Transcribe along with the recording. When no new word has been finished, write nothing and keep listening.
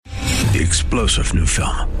the explosive new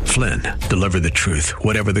film, Flynn, Deliver the Truth,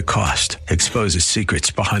 Whatever the Cost, exposes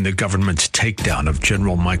secrets behind the government's takedown of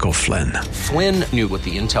General Michael Flynn. Flynn knew what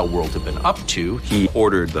the intel world had been up to. He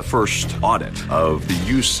ordered the first audit of the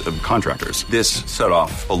use of contractors. This set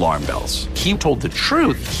off alarm bells. He told the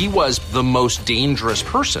truth. He was the most dangerous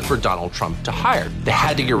person for Donald Trump to hire. They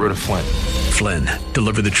had to get rid of Flynn. Flynn,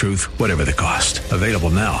 Deliver the Truth, Whatever the Cost. Available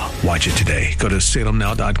now. Watch it today. Go to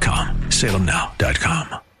salemnow.com.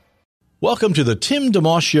 salemnow.com. Welcome to the Tim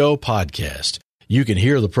DeMoss Show podcast. You can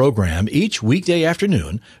hear the program each weekday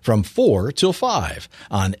afternoon from 4 till 5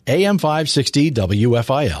 on AM 560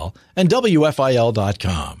 WFIL and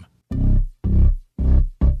WFIL.com.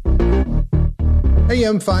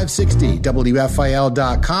 AM 560,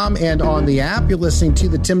 WFIL.com, and on the app. You're listening to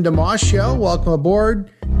the Tim DeMoss Show. Welcome aboard.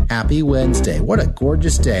 Happy Wednesday. What a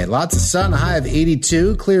gorgeous day. Lots of sun, a high of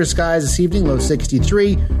 82. Clear skies this evening, low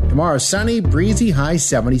 63. Tomorrow sunny, breezy, high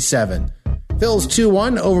 77. Phil's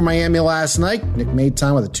 2-1 over Miami last night. Nick made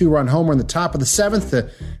time with a 2-run homer in the top of the seventh to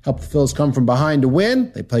help the Phils come from behind to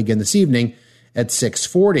win. They play again this evening at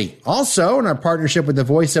 6:40. Also, in our partnership with the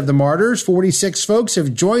Voice of the Martyrs, 46 folks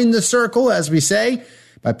have joined the circle, as we say,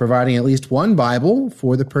 by providing at least one Bible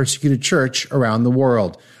for the persecuted church around the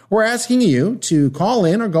world. We're asking you to call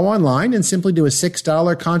in or go online and simply do a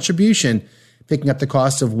 $6 contribution, picking up the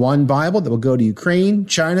cost of one Bible that will go to Ukraine,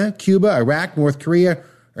 China, Cuba, Iraq, North Korea,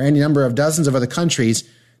 or any number of dozens of other countries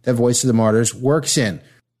that Voice of the Martyrs works in.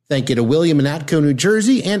 Thank you to William in Atco, New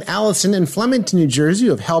Jersey, and Allison in Flemington, New Jersey,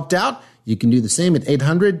 who have helped out. You can do the same at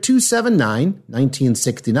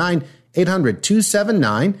 800-279-1969,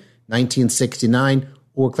 800-279-1969,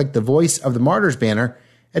 or click the Voice of the Martyrs banner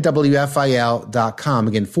at WFIL.com.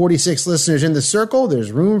 Again, 46 listeners in the circle.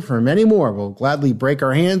 There's room for many more. We'll gladly break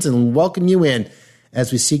our hands and welcome you in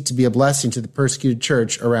as we seek to be a blessing to the persecuted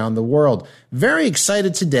church around the world. Very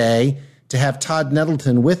excited today to have Todd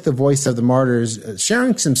Nettleton with the Voice of the Martyrs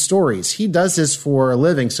sharing some stories. He does this for a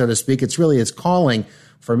living, so to speak. It's really his calling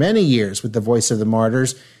for many years with the Voice of the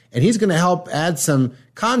Martyrs, and he's going to help add some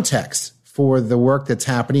context for the work that's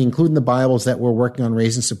happening, including the Bibles that we're working on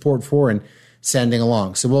raising support for and sending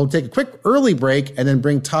along. So we'll take a quick early break and then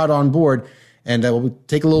bring Todd on board, and we'll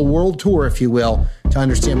take a little world tour, if you will, to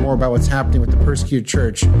understand more about what's happening with the persecuted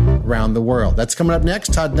church around the world. That's coming up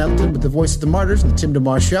next. Todd Nettleton with the Voice of the Martyrs and the Tim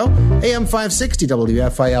DeMoss Show, AM 560,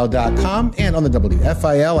 WFIL.com, and on the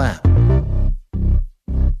WFIL app.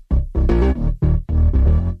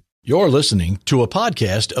 You're listening to a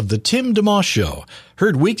podcast of the Tim DeMoss Show,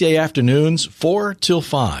 heard weekday afternoons 4 till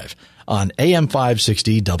 5 on AM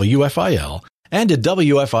 560 WFIL and at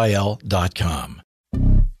WFIL.com.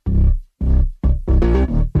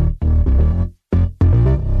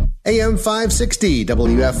 AM 560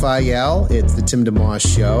 WFIL, it's the Tim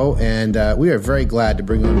DeMoss Show, and we are very glad to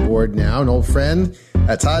bring on board now an old friend,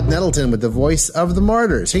 Todd Nettleton with the Voice of the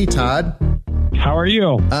Martyrs. Hey, Todd. How are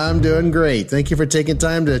you? I'm doing great. Thank you for taking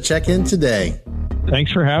time to check in today.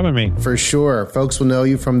 Thanks for having me. For sure. Folks will know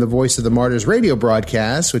you from the Voice of the Martyrs radio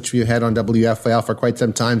broadcast, which we had on WFIL for quite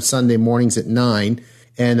some time, Sunday mornings at 9.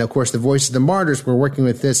 And, of course, the Voice of the Martyrs we're working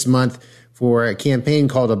with this month for a campaign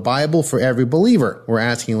called A Bible for Every Believer. We're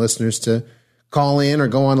asking listeners to call in or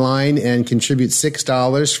go online and contribute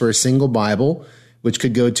 $6 for a single Bible, which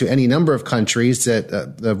could go to any number of countries that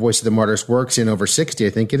the Voice of the Martyrs works in, over 60,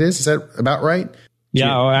 I think it is. Is that about right?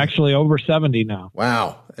 Yeah, actually over 70 now.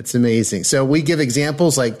 Wow, that's amazing. So we give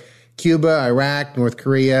examples like Cuba, Iraq, North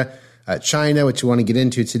Korea, China, which we want to get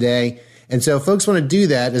into today. And so folks want to do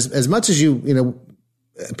that as much as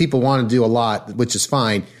people want to do a lot, which is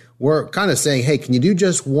fine. We're kind of saying, hey, can you do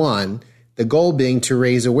just one? The goal being to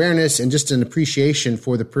raise awareness and just an appreciation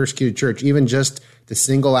for the persecuted church. Even just the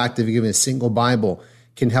single act of giving a single Bible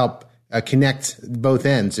can help connect both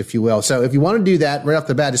ends, if you will. So if you want to do that right off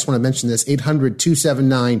the bat, I just want to mention this.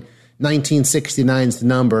 800-279-1969 is the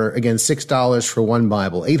number. Again, $6 for one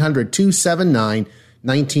Bible.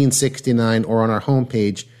 800-279-1969 or on our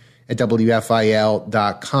homepage at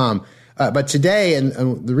WFIL.com. But today,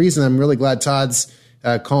 and the reason I'm really glad Todd's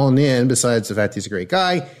calling in, besides the fact he's a great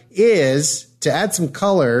guy, is to add some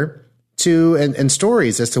color to and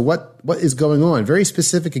stories as to what is going on. Very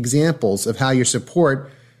specific examples of how your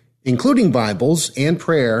support, including Bibles and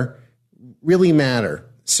prayer, really matter.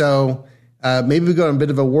 So maybe we go on a bit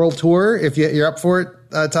of a world tour if you're up for it,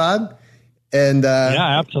 Todd. And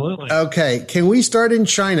yeah, absolutely. Okay, can we start in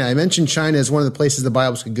China? I mentioned China as one of the places the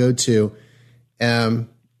Bibles could go to.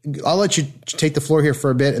 I'll let you take the floor here for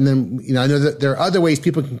a bit, and then I know that there are other ways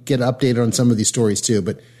people can get updated on some of these stories too.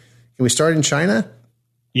 But can we start in China?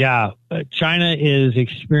 Yeah, China is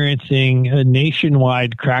experiencing a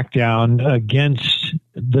nationwide crackdown against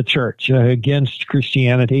the church, against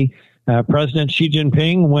Christianity. President Xi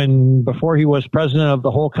Jinping, before he was president of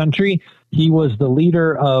the whole country, he was the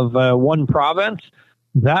leader of one province.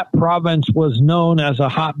 That province was known as a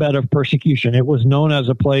hotbed of persecution. It was known as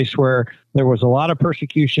a place where there was a lot of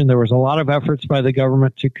persecution. There was a lot of efforts by the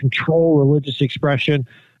government to control religious expression.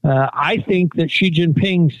 I think that Xi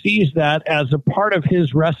Jinping sees that as a part of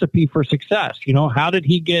his recipe for success. You know, how did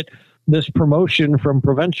he get this promotion from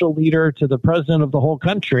provincial leader to the president of the whole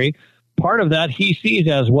country? Part of that he sees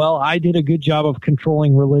as, well, I did a good job of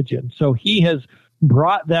controlling religion. So he has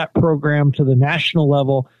brought that program to the national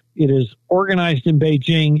level. It is organized in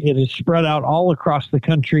Beijing. It is spread out all across the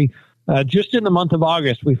country. Just in the month of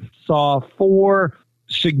August, we saw 4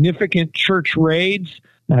 significant church raids,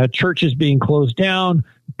 churches being closed down,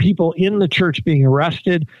 people in the church being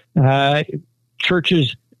arrested,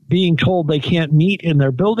 churches being told they can't meet in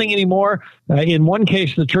their building anymore. In one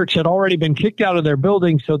case, the church had already been kicked out of their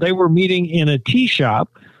building, so they were meeting in a tea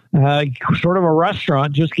shop, sort of a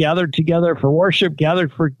restaurant, just gathered together for worship,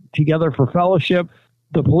 together for fellowship.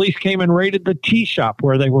 The police came and raided the tea shop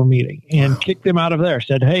where they were meeting and kicked them out of there,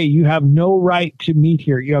 said, hey, you have no right to meet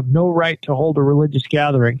here. You have no right to hold a religious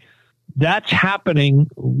gathering. That's happening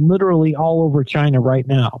literally all over China right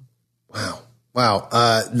now. Wow.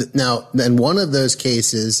 Now, in one of those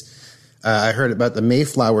cases, I heard about the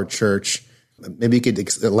Mayflower Church. Maybe you could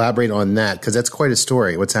elaborate on that, because that's quite a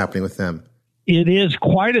story. What's happening with them? It is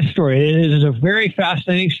quite a story. It is a very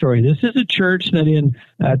fascinating story. This is a church that in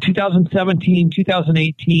 2017,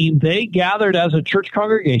 2018, they gathered as a church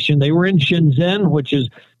congregation. They were in Shenzhen, which is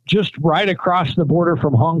just right across the border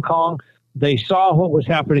from Hong Kong. They saw what was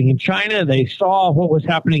happening in China. They saw what was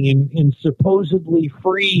happening in supposedly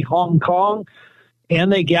free Hong Kong.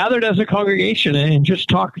 And they gathered as a congregation and just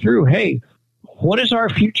talked through, hey, what is our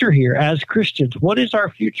future here as Christians? What is our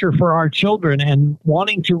future for our children? And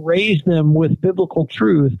wanting to raise them with biblical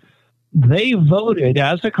truth, they voted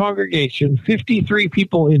as a congregation, 53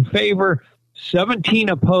 people in favor, 17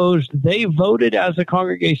 opposed. They voted as a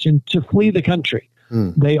congregation to flee the country.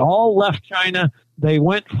 They all left China. They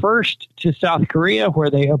went first to South Korea, where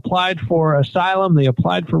they applied for asylum. They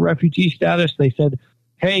applied for refugee status. They said,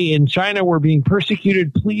 hey, in China, we're being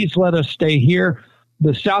persecuted. Please let us stay here.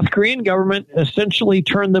 The South Korean government essentially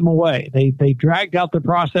turned them away. They dragged out the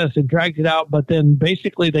process and dragged it out, but then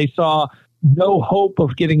basically they saw no hope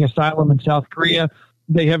of getting asylum in South Korea.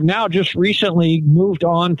 They have now just recently moved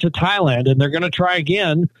on to Thailand, and they're going to try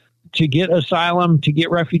again to get asylum, to get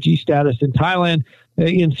refugee status in Thailand.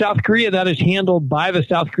 In South Korea, that is handled by the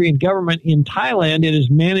South Korean government. In Thailand, it is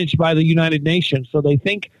managed by the United Nations. So they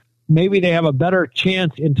think maybe they have a better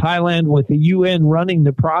chance in Thailand with the UN running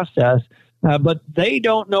the process. But they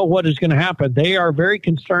don't know what is going to happen. They are very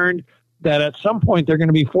concerned that at some point they're going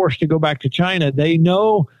to be forced to go back to China. They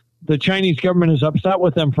know the Chinese government is upset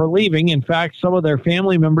with them for leaving. In fact, some of their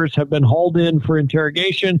family members have been hauled in for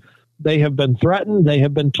interrogation. They have been threatened. They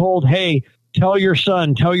have been told, hey, tell your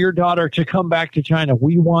son, tell your daughter to come back to China.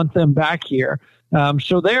 We want them back here.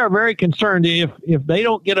 So they are very concerned if they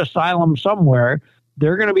don't get asylum somewhere,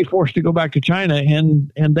 they're going to be forced to go back to China,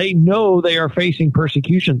 and they know they are facing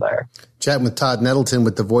persecution there. Chatting with Todd Nettleton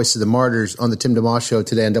with the Voice of the Martyrs on the Tim DeMoss Show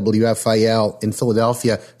today on WFIL in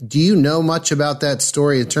Philadelphia. Do you know much about that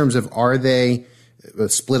story in terms of, are they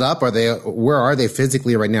split up? Where are they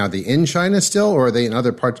physically right now? Are they in China still, or are they in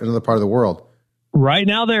another part of the world? Right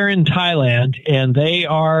now they're in Thailand, and they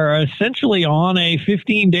are essentially on a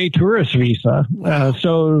 15-day tourist visa.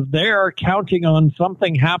 So they are counting on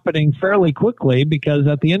something happening fairly quickly, because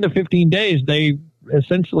at the end of 15 days, they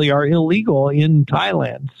essentially are illegal in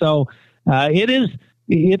Thailand. So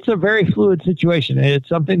it's a very fluid situation. It's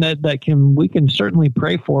something that we can certainly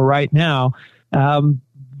pray for right now.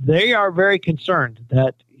 They are very concerned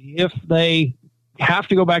that if they have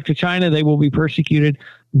to go back to China, they will be persecuted.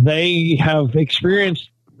 They have experienced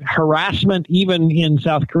harassment even in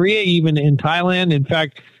South Korea, even in Thailand. In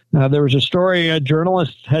fact, there was a story, a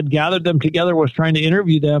journalist had gathered them together, was trying to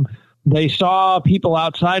interview them. They saw people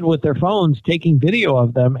outside with their phones taking video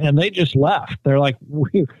of them, and they just left. They're like,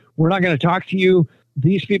 we're not going to talk to you.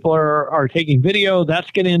 These people are taking video. That's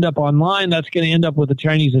going to end up online. That's going to end up with the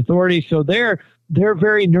Chinese authorities. So they're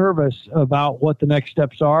very nervous about what the next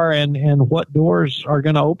steps are and what doors are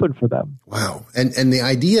going to open for them. Wow. And the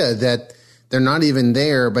idea that they're not even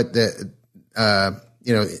there, but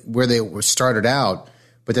where they were started out,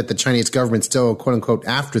 but that the Chinese government's still, quote unquote,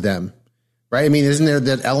 after them, right? I mean, isn't there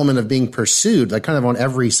that element of being pursued, like kind of on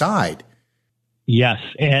every side? Yes.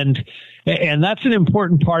 And that's an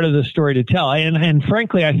important part of the story to tell. And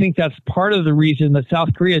frankly, I think that's part of the reason that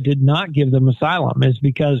South Korea did not give them asylum, is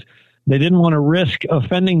because They didn't want to risk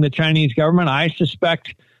offending the Chinese government. I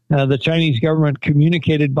suspect the Chinese government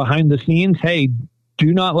communicated behind the scenes, hey,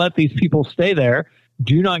 do not let these people stay there.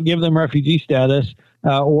 Do not give them refugee status,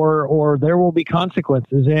 or there will be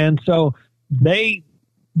consequences. And so the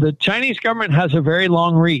Chinese government has a very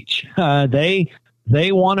long reach.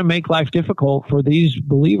 They want to make life difficult for these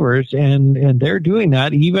believers, and they're doing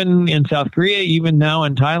that even in South Korea, even now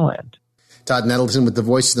in Thailand. Todd Nettleton with the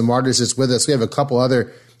Voice of the Martyrs is with us. We have a couple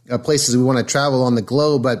other places we want to travel on the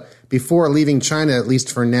globe, but before leaving China, at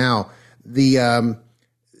least for now,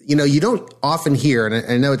 you don't often hear,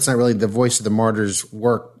 and I know it's not really the Voice of the Martyrs'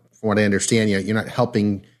 work, from what I understand. You're not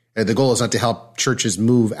helping. The goal is not to help churches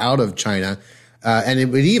move out of China. And it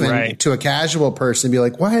would even, to a casual person, be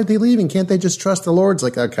like, why are they leaving? Can't they just trust the Lord? It's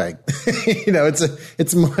like, okay.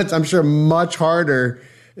 It's much, I'm sure, much harder,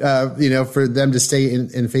 for them to stay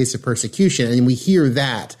in face of persecution. And we hear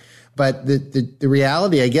that. But the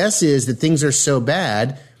reality, I guess, is that things are so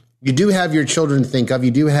bad. You do have your children to think of.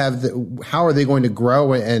 You do have how are they going to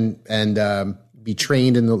grow and be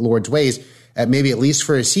trained in the Lord's ways? Maybe at least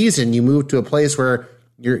for a season, you move to a place where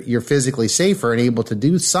you're physically safer and able to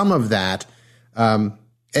do some of that.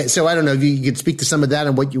 So I don't know if you could speak to some of that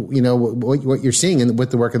and what what you're seeing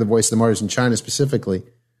with the work of the Voice of the Martyrs in China specifically.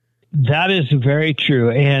 That is very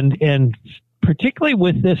true, and particularly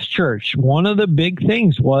with this church, one of the big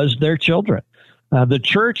things was their children. The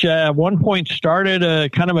church at one point started a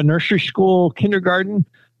kind of a nursery school, kindergarten.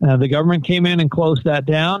 The government came in and closed that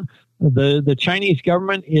down. The Chinese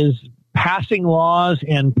government is passing laws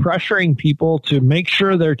and pressuring people to make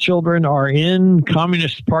sure their children are in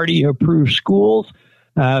Communist Party approved schools.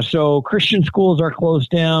 So Christian schools are closed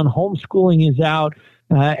down. Homeschooling is out.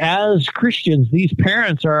 As Christians, these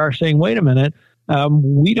parents are saying, wait a minute,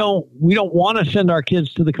 we don't want to send our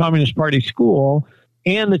kids to the Communist Party school.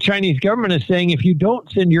 And the Chinese government is saying, if you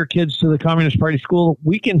don't send your kids to the Communist Party school,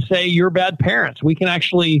 we can say you're bad parents. We can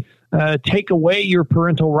actually take away your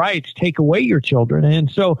parental rights, take away your children.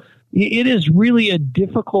 And so it is really a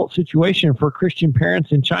difficult situation for Christian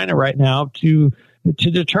parents in China right now to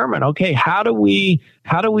determine, okay, how do we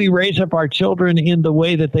raise up our children in the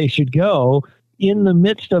way that they should go in the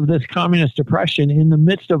midst of this communist oppression, in the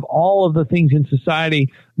midst of all of the things in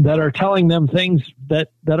society that are telling them things that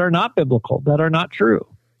are not biblical, that are not true.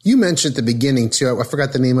 You mentioned at the beginning, too, I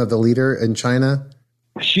forgot the name of the leader in China.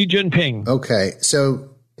 Xi Jinping. Okay.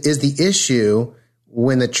 So is the issue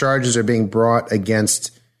when the charges are being brought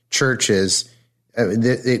against churches,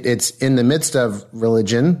 it's in the midst of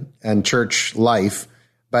religion and church life,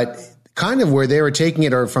 but kind of where they were taking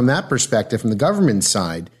it, or from that perspective, from the government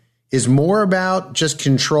side, is more about just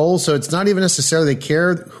control. So it's not even necessarily they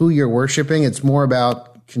care who you're worshiping. It's more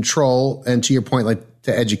about control. And to your point, like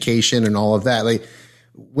to education and all of that, like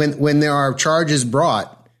when there are charges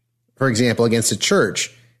brought, for example, against a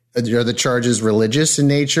church, are the charges religious in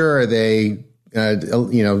nature? Are they,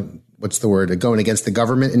 what's the word, going against the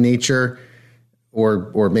government in nature,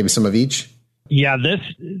 or maybe some of each? Yeah,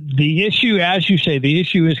 the issue, as you say, the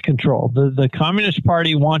issue is control. The Communist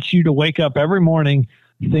Party wants you to wake up every morning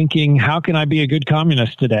thinking, how can I be a good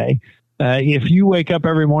communist today? If you wake up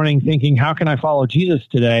every morning thinking, how can I follow Jesus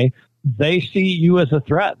today? They see you as a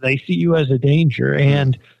threat. They see you as a danger.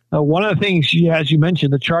 And one of the things, as you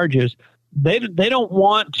mentioned, the charges, they don't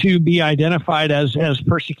want to be identified as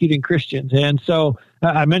persecuting Christians. And so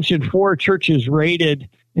I mentioned 4 churches raided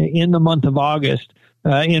in the month of August.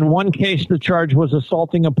 In one case, the charge was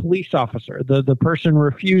assaulting a police officer. The person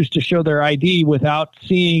refused to show their ID without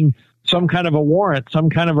seeing some kind of a warrant, some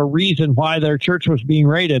kind of a reason why their church was being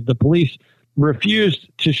raided. The police refused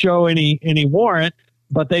to show any warrant,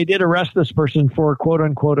 but they did arrest this person for, quote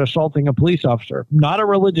unquote, assaulting a police officer. Not a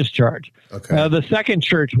religious charge. Okay. The second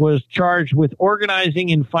church was charged with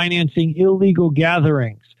organizing and financing illegal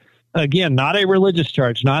gatherings. Again, not a religious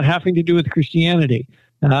charge, not having to do with Christianity.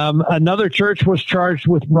 Another church was charged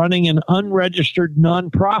with running an unregistered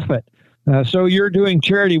nonprofit. So you're doing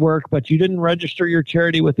charity work, but you didn't register your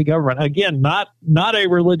charity with the government. Again, not a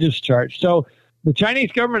religious charge. So the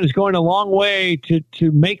Chinese government is going a long way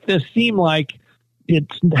to make this seem like it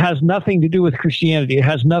has nothing to do with Christianity. It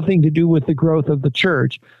has nothing to do with the growth of the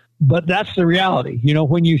church. But that's the reality. You know,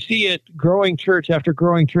 when you see it growing church after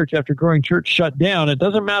growing church after growing church shut down, it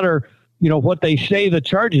doesn't matter, what they say the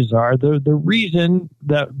charges are. The reason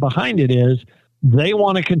that behind it is they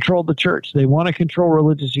want to control the church. They want to control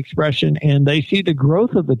religious expression, and they see the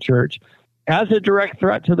growth of the church as a direct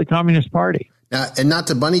threat to the Communist Party. And not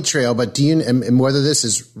to bunny trail, but and whether this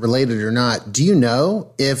is related or not, do you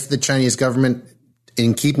know if the Chinese government,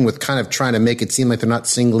 in keeping with kind of trying to make it seem like they're not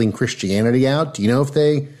singling Christianity out, do you know if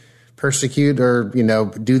they persecute or,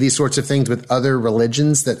 do these sorts of things with other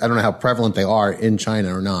religions that I don't know how prevalent they are in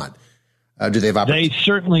China or not? Do they have They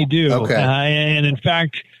certainly do. Okay. And in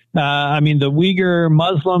fact, the Uyghur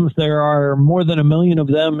Muslims, there are more than 1 million of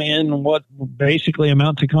them in what basically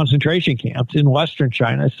amount to concentration camps in Western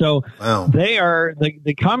China. So wow. They are,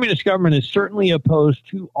 the communist government is certainly opposed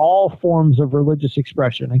to all forms of religious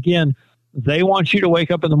expression. Again, they want you to wake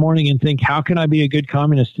up in the morning and think, how can I be a good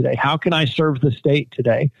communist today? How can I serve the state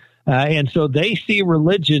today? And so they see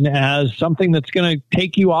religion as something that's going to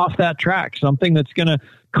take you off that track, something that's going to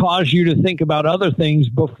cause you to think about other things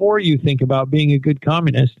before you think about being a good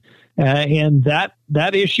communist. And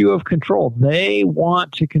that issue of control, they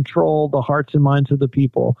want to control the hearts and minds of the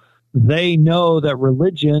people. They know that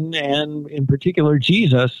religion, and in particular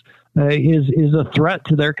Jesus, is a threat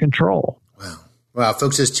to their control. Wow,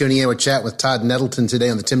 folks, just tuning in. We're chatting with Todd Nettleton today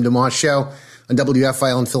on the Tim DeMoss Show on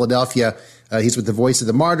WFIL in Philadelphia. He's with the Voice of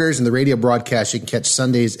the Martyrs, and the radio broadcast you can catch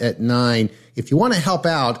Sundays at 9. If you want to help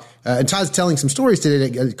out, and Todd's telling some stories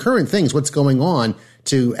today, current things, what's going on,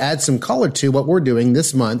 to add some color to what we're doing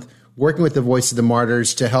this month, working with the Voice of the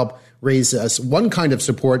Martyrs to help raise us one kind of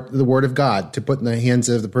support, the Word of God, to put in the hands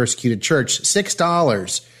of the persecuted church.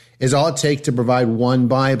 $6 is all it takes to provide one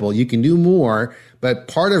Bible. You can do more,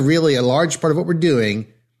 but a large part of what we're doing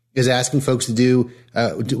is asking folks to do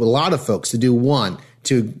a lot of folks to do one,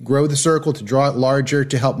 to grow the circle, to draw it larger,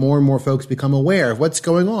 to help more and more folks become aware of what's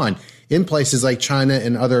going on in places like China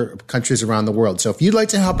and other countries around the world. So if you'd like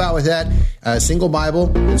to help out with that, single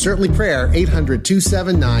Bible, and certainly prayer,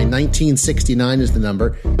 800-279-1969 is the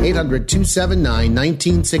number,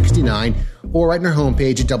 800-279-1969, or right on our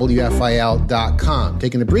homepage at WFIL.com.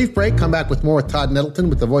 Taking a brief break, come back with more with Todd Nettleton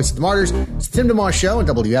with the Voice of the Martyrs. It's the Tim DeMoss Show on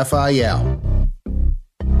WFIL.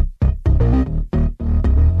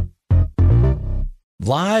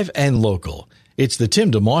 Live and local. It's the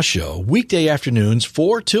Tim DeMoss Show, weekday afternoons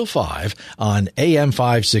 4 till 5 on AM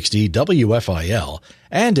 560 WFIL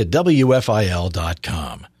and at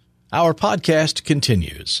WFIL.com. Our podcast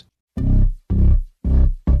continues.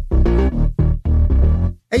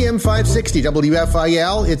 AM 560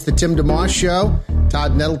 WFIL, it's the Tim DeMoss Show.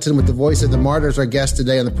 Todd Nettleton with the Voice of the Martyrs, our guest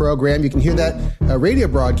today on the program. You can hear that radio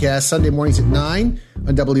broadcast Sunday mornings at 9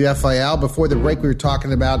 on WFIL. Before the break, we were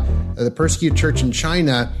talking about the persecuted church in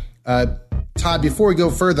China. Todd, before we go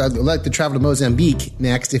further, I'd like to travel to Mozambique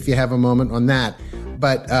next, if you have a moment on that.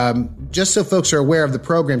 But just so folks are aware of the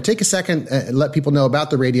program, take a second and let people know about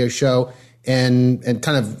the radio show and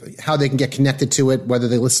kind of how they can get connected to it, whether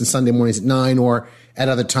they listen Sunday mornings at 9 or at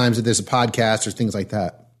other times if there's a podcast or things like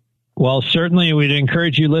that. Well, certainly we'd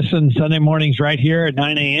encourage you to listen Sunday mornings right here at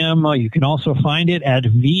 9 a.m. You can also find it at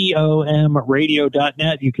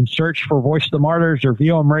VOMradio.net. You can search for Voice of the Martyrs or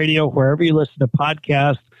VOM Radio wherever you listen to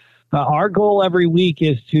podcasts. Our goal every week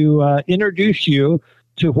is to introduce you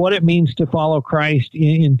to what it means to follow Christ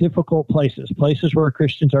in difficult places where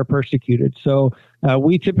Christians are persecuted. So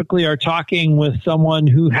we typically are talking with someone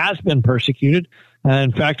who has been persecuted.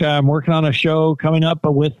 In fact, I'm working on a show coming up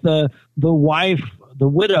with the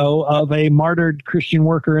widow of a martyred Christian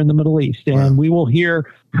worker in the Middle East. And we will hear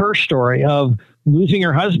her story of losing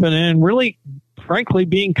her husband and really, frankly,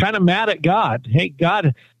 being kind of mad at God. Hey,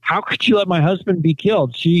 God, how could you let my husband be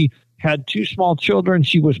killed? She had 2 small children.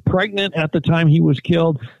 She was pregnant at the time he was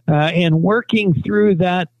killed, and working through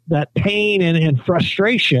that pain and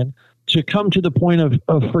frustration to come to the point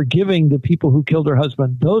of forgiving the people who killed her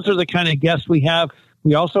husband. Those are the kind of guests we have.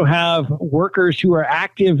 We also have workers who are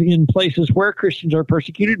active in places where Christians are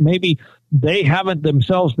persecuted. Maybe they haven't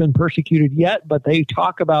themselves been persecuted yet, but they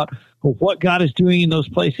talk about what God is doing in those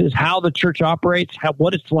places, how the church operates,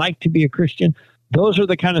 what it's like to be a Christian. Those are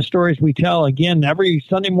the kind of stories we tell, again, every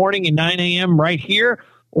Sunday morning at 9 a.m. right here,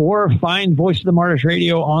 or find Voice of the Martyrs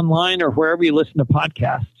Radio online or wherever you listen to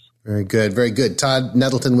podcasts. Very good. Very good. Todd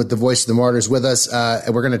Nettleton with the Voice of the Martyrs with us.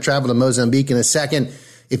 And we're going to travel to Mozambique in a second.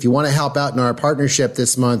 If you want to help out in our partnership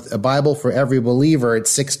this month, a Bible for every believer,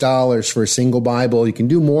 it's $6 for a single Bible. You can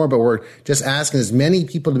do more, but we're just asking as many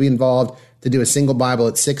people to be involved to do a single Bible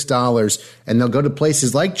at $6. And they'll go to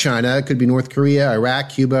places like China. It could be North Korea, Iraq,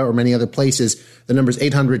 Cuba, or many other places. The number is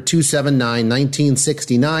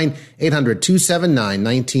 800-279-1969,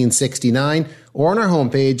 800-279-1969, or on our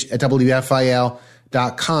homepage at WFIL.com.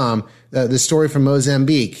 The story from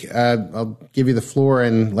Mozambique. I'll give you the floor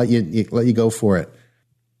and let you go for it.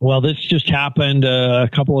 Well, this just happened a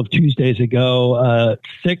couple of Tuesdays ago.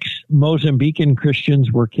 6 Mozambican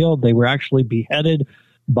Christians were killed. They were actually beheaded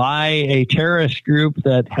by a terrorist group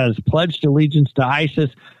that has pledged allegiance to ISIS,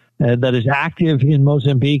 that is active in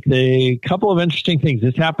Mozambique. A couple of interesting things.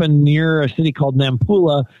 This happened near a city called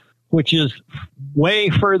Nampula, which is way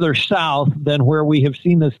further south than where we have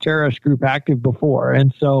seen this terrorist group active before.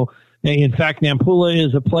 And so, in fact, Nampula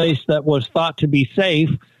is a place that was thought to be safe.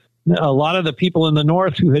 A lot of the people in the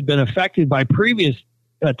north who had been affected by previous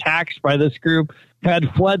attacks by this group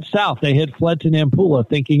had fled south. They had fled to Nampula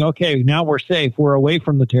thinking, okay, now we're safe. We're away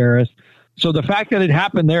from the terrorists. So the fact that it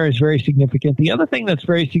happened there is very significant. The other thing that's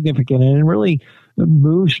very significant, and it really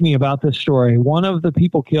moves me about this story, one of the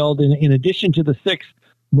people killed, in addition to the 6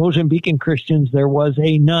 Mozambican Christians, there was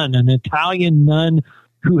a nun, an Italian nun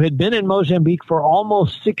who had been in Mozambique for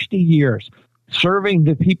almost 60 years, serving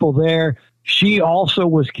the people there. She also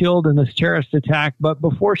was killed in this terrorist attack, but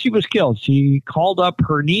before she was killed, she called up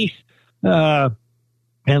her niece and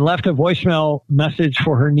left a voicemail message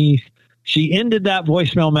for her niece. She ended that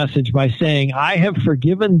voicemail message by saying, "I have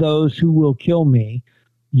forgiven those who will kill me.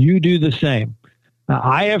 You do the same.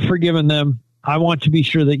 I have forgiven them. I want to be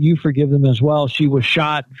sure that you forgive them as well." She was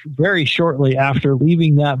shot very shortly after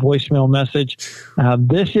leaving that voicemail message.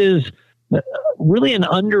 This is really an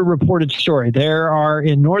underreported story. There are,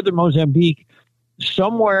 in northern Mozambique,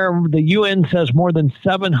 somewhere the UN says more than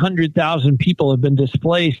 700,000 people have been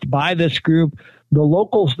displaced by this group. The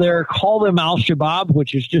locals there call them Al-Shabaab,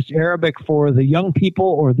 which is just Arabic for the young people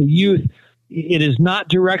or the youth. It is not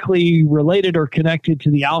directly related or connected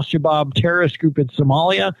to the Al-Shabaab terrorist group in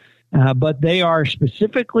Somalia, but they are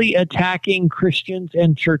specifically attacking Christians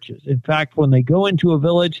and churches. In fact, when they go into a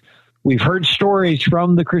village, we've heard stories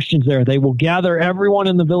from the Christians there. They will gather everyone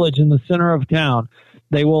in the village in the center of town.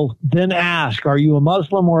 They will then ask, are you a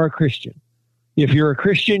Muslim or a Christian? If you're a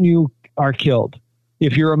Christian, you are killed.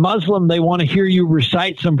 If you're a Muslim, they want to hear you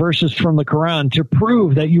recite some verses from the Quran to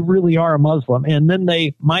prove that you really are a Muslim, and then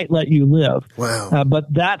they might let you live. Wow.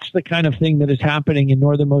 But that's the kind of thing that is happening in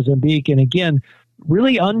northern Mozambique. And again,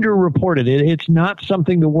 really underreported. It's not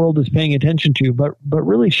something the world is paying attention to, but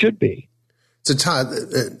really should be. So, Todd,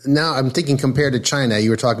 now I'm thinking compared to China, you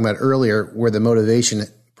were talking about earlier, where the motivation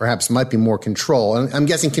perhaps might be more control. And I'm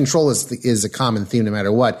guessing control is a common theme no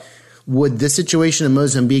matter what. Would this situation in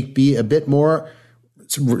Mozambique be a bit more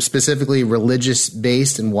specifically religious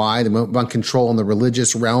based, and why? The about control in the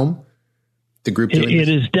religious realm? The group doing it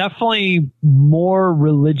is definitely more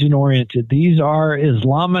religion oriented. These are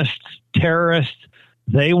Islamist terrorists.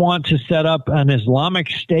 They want to set up an Islamic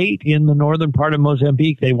state in the northern part of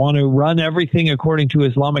Mozambique. They want to run everything according to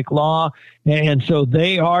Islamic law. And so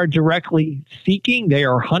they are directly seeking, they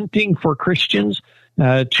are hunting for Christians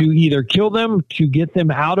to either kill them, to get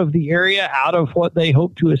them out of the area, out of what they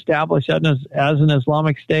hope to establish as an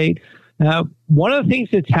Islamic state. One of the things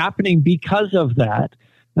that's happening because of that,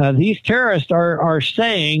 these terrorists are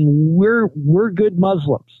saying we're good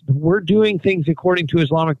Muslims. We're doing things according to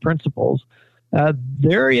Islamic principles.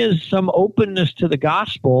 There is some openness to the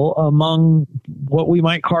gospel among what we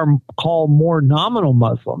might call more nominal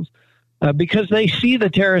Muslims, because they see the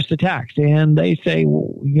terrorist attacks and they say,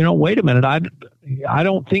 well, wait a minute, I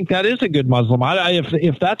don't think that is a good Muslim.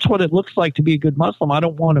 If that's what it looks like to be a good Muslim, I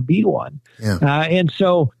don't want to be one. Yeah. And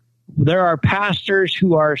so there are pastors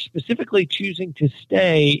who are specifically choosing to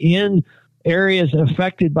stay in areas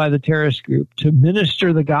affected by the terrorist group to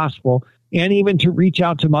minister the gospel, and even to reach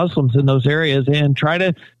out to Muslims in those areas and try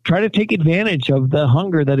to take advantage of the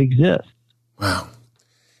hunger that exists. Wow.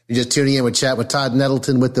 You're just tuning in with Chat with Todd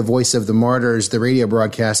Nettleton with the Voice of the Martyrs, the radio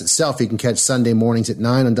broadcast itself. You can catch Sunday mornings at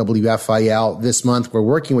 9 on WFIL. This month, we're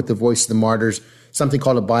working with the Voice of the Martyrs, something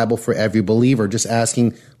called a Bible for Every Believer, just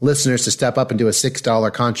asking listeners to step up and do a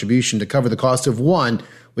 $6 contribution to cover the cost of one,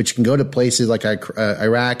 which can go to places like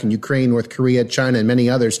Iraq and Ukraine, North Korea, China, and many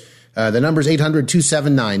others. The number is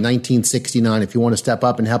 800-279-1969 if you want to step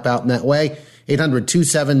up and help out in that way.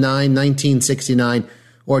 800-279-1969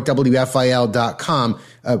 or at WFIL.com.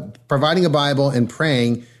 Providing a Bible and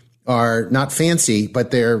praying are not fancy,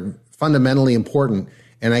 but they're fundamentally important.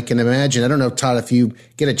 And I can imagine, I don't know, Todd, if you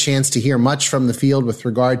get a chance to hear much from the field with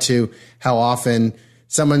regard to how often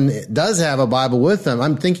someone does have a Bible with them.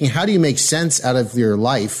 I'm thinking, how do you make sense out of your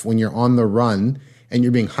life when you're on the run and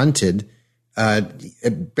you're being hunted?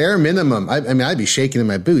 At bare minimum, I mean, I'd be shaking in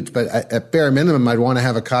my boots, but at bare minimum, I'd want to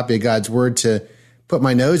have a copy of God's word to put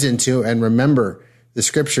my nose into and remember the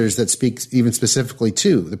scriptures that speak even specifically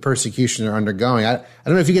to the persecution they're undergoing. I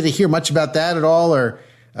don't know if you get to hear much about that at all, or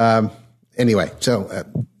anyway. So,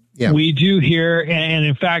 yeah, we do hear, and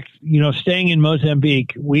in fact, staying in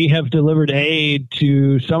Mozambique, we have delivered aid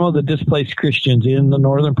to some of the displaced Christians in the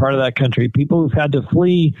northern part of that country. People who've had to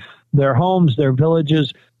flee their homes, their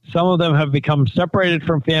villages. Some of them have become separated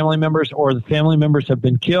from family members, or the family members have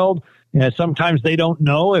been killed. And sometimes they don't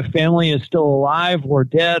know if family is still alive or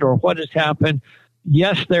dead or what has happened.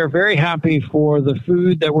 yes, they're very happy for the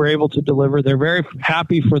food that we're able to deliver. They're very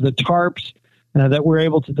happy for the tarps that we're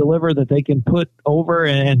able to deliver that they can put over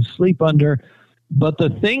and sleep under. But the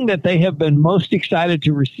thing that they have been most excited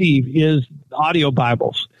to receive is audio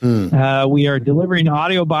Bibles. We are delivering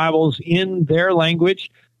audio Bibles in their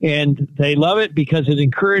language, and they love it because it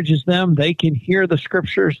encourages them. They can hear the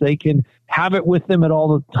scriptures. They can have it with them at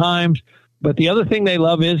all the times. But the other thing they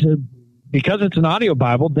love is because it's an audio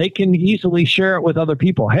Bible, they can easily share it with other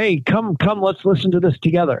people. Hey, come, let's listen to this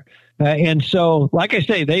together. And so, like I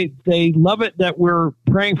say, they love it that we're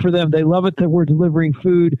praying for them. They love it that we're delivering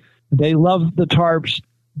food. They love the tarps,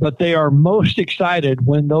 but they are most excited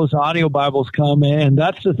when those audio Bibles come. And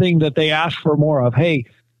that's the thing that they ask for more of. Hey,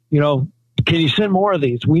 can you send more of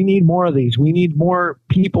these? We need more of these. We need more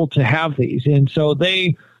people to have these. And so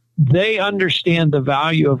they understand the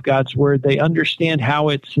value of God's word. They understand how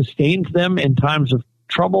it sustains them in times of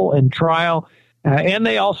trouble and trial. And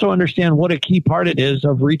they also understand what a key part it is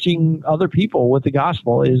of reaching other people with the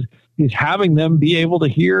gospel is having them be able to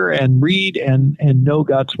hear and read and know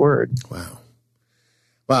God's word. Wow,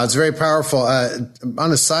 it's very powerful.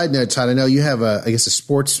 On a side note, Todd, I know you have a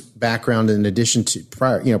sports background in addition to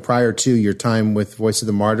prior to your time with Voice of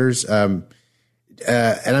the Martyrs. And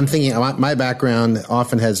I'm thinking my background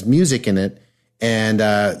often has music in it. And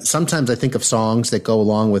sometimes I think of songs that go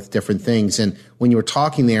along with different things. And when you were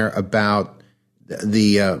talking there about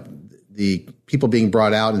the people being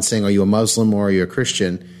brought out and saying, are you a Muslim or are you a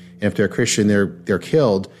Christian? And if they're a Christian, they're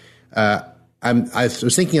killed. I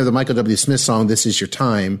was thinking of the Michael W. Smith song, This Is Your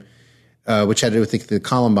Time, which had to do with the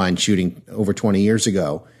Columbine shooting over 20 years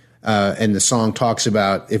ago. And the song talks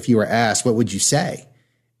about if you were asked, what would you say?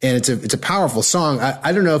 And it's a powerful song.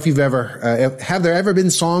 I don't know if you've ever, have there ever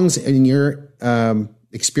been songs in your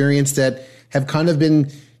experience that have kind of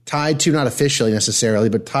been tied to, not officially necessarily,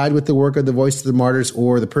 but tied with the work of the Voice of the Martyrs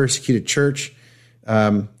or the Persecuted Church?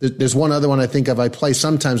 There's one other one I think of. I play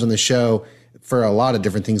sometimes on the show for a lot of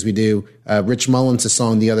different things we do. Rich Mullins'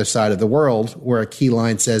 song, The Other Side of the World, where a key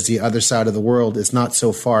line says, the other side of the world is not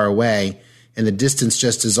so far away, and the distance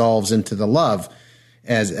just dissolves into the love.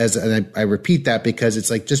 And I repeat that because it's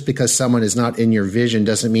like, just because someone is not in your vision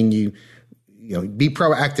doesn't mean you be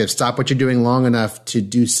proactive. Stop what you're doing long enough to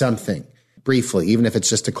do something briefly, even if it's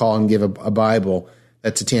just to call and give a Bible.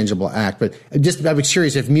 That's a tangible act. But I was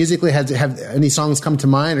curious if musically have any songs come to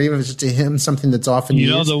mind, or even if it's just a hymn, something that's often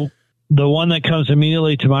used. The one that comes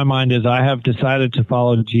immediately to my mind is I have decided to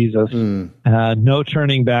follow Jesus. No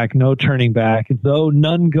turning back, no turning back. Though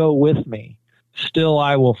none go with me, still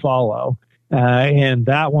I will follow. And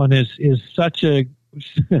that one is such an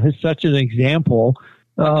example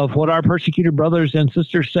of what our persecuted brothers and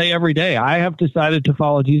sisters say every day. I have decided to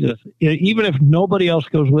follow Jesus, even if nobody else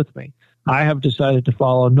goes with me. I have decided to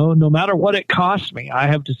follow. No matter what it costs me, I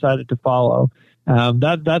have decided to follow.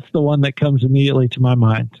 That's the one that comes immediately to my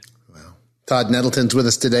mind. Wow. Todd Nettleton's with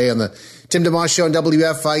us today on the Tim DeMoss Show on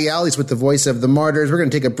WFIL. He's with the Voice of the Martyrs. We're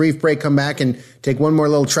going to take a brief break, come back, and take one more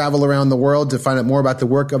little travel around the world to find out more about the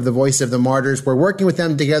work of the Voice of the Martyrs. We're working with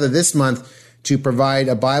them together this month to provide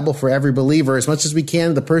a Bible for every believer as much as we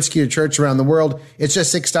can, the persecuted church around the world. It's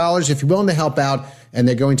just $6 if you're willing to help out, and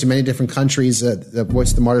they're going to many different countries. The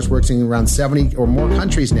Voice of the Martyrs works in around 70 or more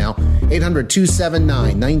countries now.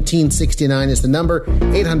 800-279-1969 is the number.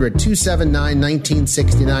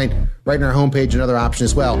 800-279-1969. Right on our homepage, another option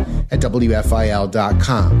as well at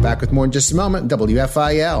WFIL.com. Back with more in just a moment.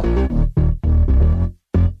 WFIL.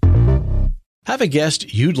 Have a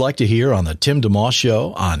guest you'd like to hear on the Tim DeMoss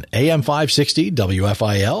Show on AM 560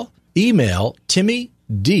 WFIL? Email Timmy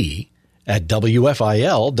D at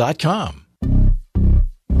WFIL.com.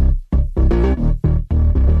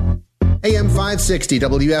 AM 560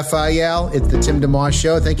 WFIL. It's the Tim DeMoss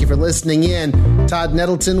Show. Thank you for listening in. Todd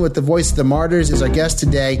Nettleton with the Voice of the Martyrs is our guest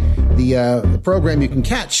today. The program you can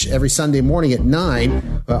catch every Sunday morning at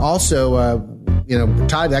 9.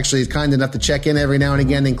 Todd actually is kind enough to check in every now and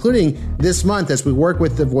again, including this month as we work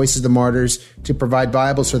with the Voice of the Martyrs to provide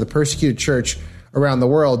Bibles for the persecuted church around the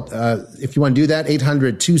world. If you want to do that,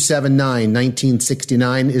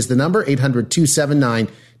 800-279-1969 is the number,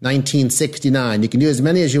 800-279-1969. You can do as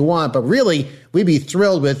many as you want, but really, we'd be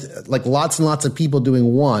thrilled with lots and lots of people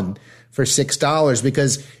doing one for $6,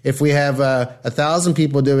 because if we have 1,000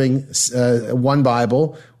 people doing one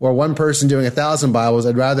Bible or one person doing 1,000 Bibles,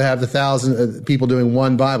 I'd rather have 1,000 people doing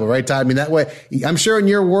one Bible, right, Todd? I mean, that way, I'm sure in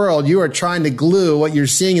your world you are trying to glue what you're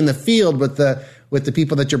seeing in the field with the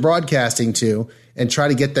people that you're broadcasting to, and try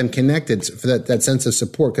to get them connected for that sense of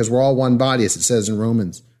support, because we're all one body, as it says in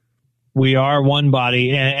Romans. We are one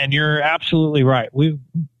body, and you're absolutely right.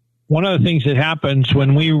 one of the things that happens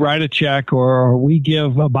when we write a check or we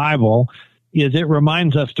give a Bible is it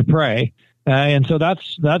reminds us to pray. And so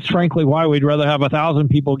that's frankly why we'd rather have 1,000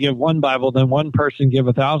 people give one Bible than one person give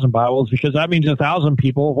 1,000 Bibles, because that means 1,000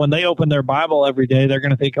 people, when they open their Bible every day, they're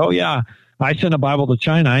going to think, oh yeah, I sent a Bible to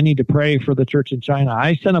China. I need to pray for the church in China.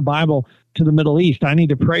 I sent a Bible to the Middle East. I need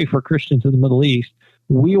to pray for Christians in the Middle East.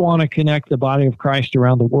 We want to connect the body of Christ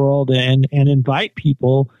around the world and invite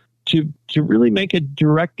people to really make a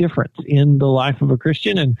direct difference in the life of a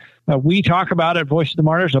Christian. And we talk about at Voice of the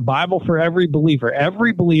Martyrs, a Bible for every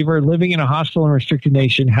believer living in a hostile and restricted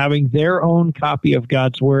nation, having their own copy of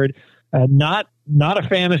God's Word, not a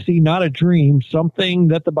fantasy, not a dream, something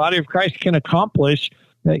that the body of Christ can accomplish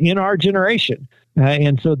in our generation.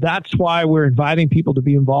 And so that's why we're inviting people to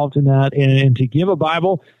be involved in that and to give a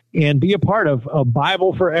Bible and be a part of a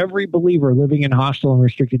Bible for every believer living in hostile and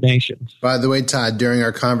restricted nations. By the way, Todd, during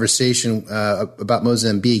our conversation about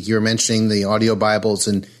Mozambique, you were mentioning the audio Bibles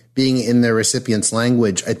and being in their recipient's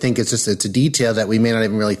language. I think it's a detail that we may not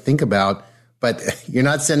even really think about, but you're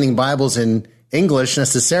not sending Bibles in English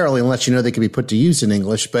necessarily unless you know they can be put to use in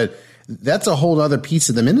English. But that's a whole other piece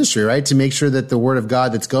of the ministry, right? To make sure that the Word of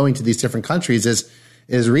God that's going to these different countries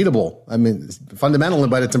is readable. I mean, it's fundamental,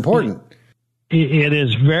 but it's important. It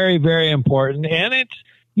is very, very important. And it's,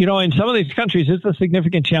 in some of these countries, it's a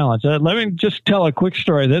significant challenge. Let me just tell a quick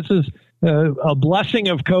story. This is a blessing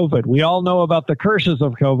of COVID. We all know about the curses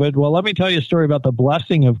of COVID. Well, let me tell you a story about the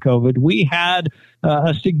blessing of COVID. We had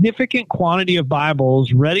a significant quantity of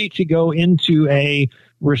Bibles ready to go into a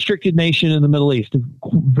restricted nation in the Middle East, a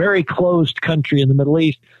very closed country in the Middle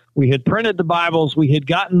East. We had printed the Bibles. We had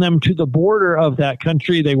gotten them to the border of that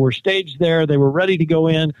country. They were staged there. They were ready to go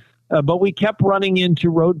in. But we kept running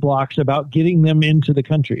into roadblocks about getting them into the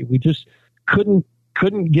country. We just couldn't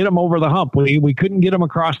get them over the hump. We couldn't get them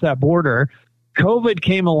across that border. COVID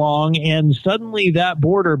came along, and suddenly that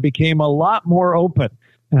border became a lot more open.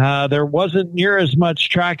 There wasn't near as much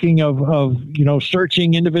tracking of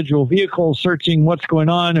searching individual vehicles, searching what's going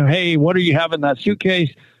on. Hey, what do you have in that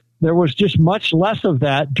suitcase? There was just much less of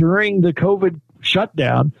that during the COVID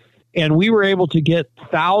shutdown. And we were able to get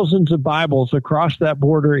thousands of Bibles across that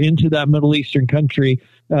border into that Middle Eastern country,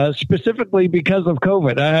 specifically because of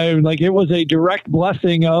COVID. It was a direct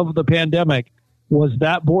blessing of the pandemic, was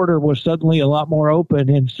that border was suddenly a lot more open.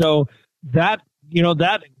 And so that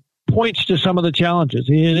points to some of the challenges.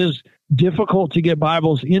 It is difficult to get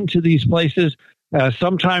Bibles into these places.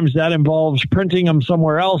 Sometimes that involves printing them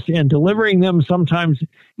somewhere else and delivering them. Sometimes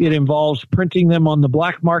it involves printing them on the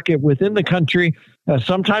black market within the country.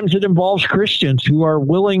 Sometimes it involves Christians who are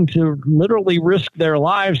willing to literally risk their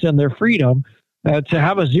lives and their freedom to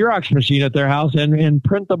have a Xerox machine at their house and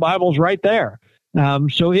print the Bibles right there.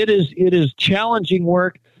 So it is challenging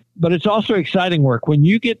work, but it's also exciting work. When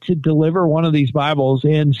you get to deliver one of these Bibles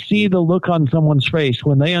and see the look on someone's face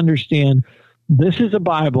when they understand this is a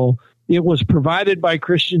Bible, it was provided by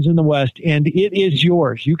Christians in the West, and it is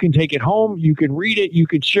yours. You can take it home. You can read it. You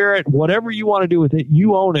can share it. Whatever you want to do with it,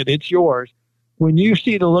 you own it. It's yours. When you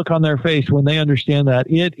see the look on their face when they understand that,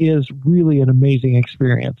 it is really an amazing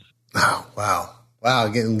experience. Oh, wow. Wow,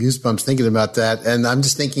 getting goosebumps thinking about that. And I'm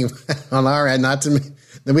just thinking on our end,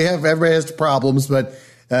 everybody has problems, but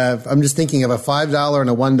I'm just thinking of a $5 and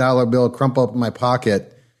a $1 bill crumple up in my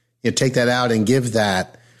pocket. Take that out and give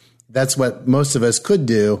that. That's what most of us could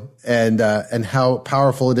do, and how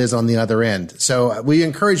powerful it is on the other end. So we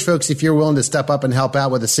encourage folks, if you're willing to step up and help out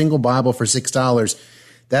with a single Bible for $6,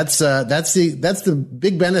 that's the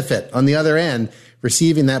big benefit on the other end.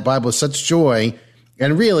 Receiving that Bible with such joy,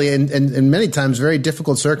 and really, and many times very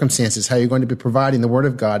difficult circumstances, how you're going to be providing the Word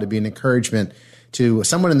of God to be an encouragement to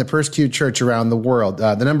someone in the persecuted church around the world.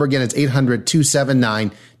 The number again is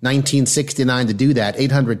 800-279-1969 to do that.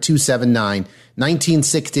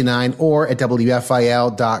 800-279-1969 or at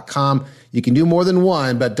WFIL.com. You can do more than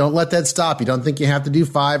one, but don't let that stop you. Don't think you have to do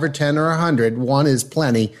 5 or 10 or 100. One is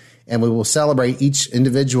plenty, and we will celebrate each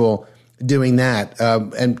individual doing that.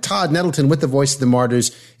 And Todd Nettleton with the Voice of the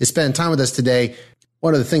Martyrs is spending time with us today.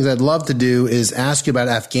 One of the things I'd love to do is ask you about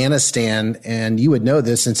Afghanistan, and you would know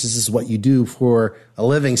this since this is what you do for a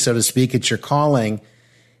living, so to speak. It's your calling,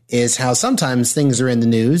 is how sometimes things are in the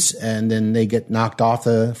news and then they get knocked off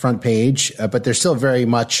the front page, but they're still very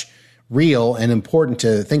much real and important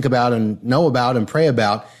to think about and know about and pray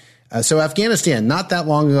about. So Afghanistan, not that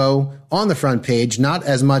long ago on the front page, not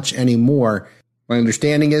as much anymore. My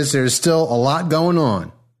understanding is there's still a lot going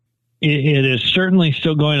on. It is certainly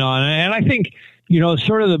still going on. And I think,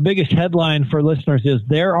 sort of the biggest headline for listeners is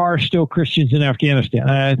there are still Christians in Afghanistan.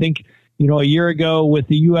 I think, a year ago with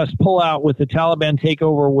the U.S. pullout, with the Taliban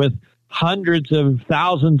takeover, with hundreds of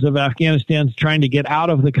thousands of Afghanistans trying to get out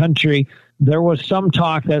of the country, there was some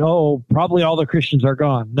talk that, probably all the Christians are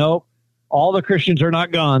gone. Nope, all the Christians are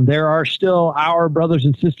not gone. There are still our brothers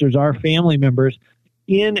and sisters, our family members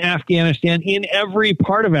in Afghanistan, in every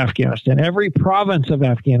part of Afghanistan, every province of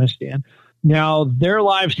Afghanistan. Now, their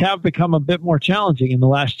lives have become a bit more challenging in the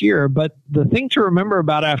last year, but the thing to remember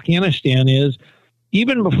about Afghanistan is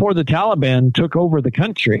even before the Taliban took over the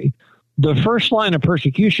country, the first line of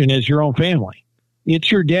persecution is your own family.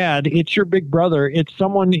 It's your dad, it's your big brother, it's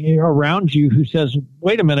someone around you who says,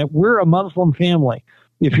 wait a minute, we're a Muslim family.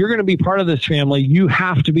 If you're going to be part of this family, you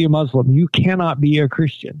have to be a Muslim. You cannot be a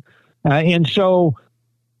Christian. And so,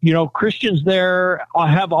 Christians there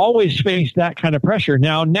have always faced that kind of pressure.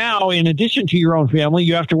 Now, in addition to your own family,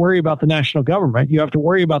 you have to worry about the national government. You have to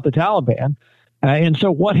worry about the Taliban. And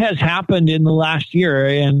so what has happened in the last year,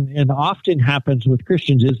 and often happens with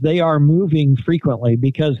Christians, is they are moving frequently,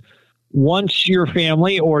 because once your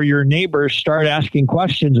family or your neighbors start asking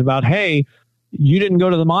questions about, hey, you didn't go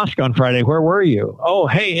to the mosque on Friday. Where were you? Oh,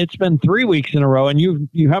 hey, it's been 3 weeks in a row, and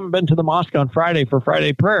you haven't been to the mosque on Friday for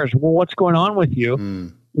Friday prayers. Well, what's going on with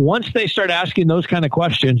you? Once they start asking those kind of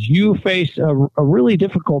questions, you face a really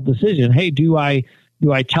difficult decision. Hey, do I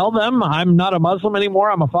tell them I'm not a Muslim anymore,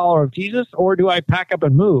 I'm a follower of Jesus, or do I pack up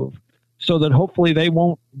and move so that hopefully they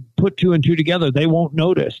won't put two and two together? They won't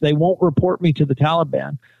notice. They won't report me to the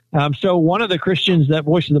Taliban. So one of the Christians that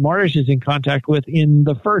Voice of the Martyrs is in contact with, in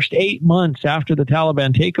the first 8 months after the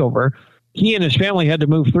Taliban takeover, he and his family had to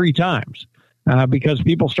move 3 times because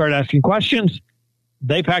people started asking questions.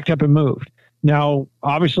 They packed up and moved. Now,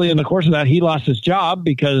 obviously, in the course of that, he lost his job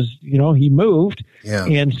because, he moved. Yeah.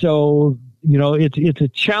 And so, it's a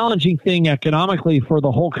challenging thing economically for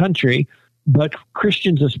the whole country, but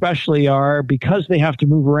Christians especially are, because they have to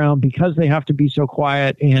move around, because they have to be so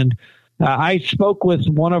quiet. And I spoke with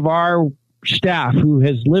one of our staff who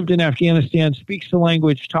has lived in Afghanistan, speaks the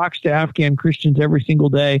language, talks to Afghan Christians every single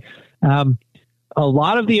day. A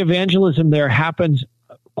lot of the evangelism there happens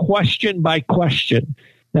question by question.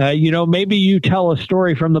 Maybe you tell a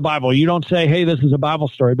story from the Bible. You don't say, hey, this is a Bible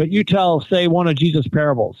story, but you tell, say, one of Jesus'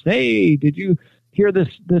 parables. Hey, did you hear this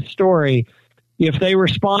story? If they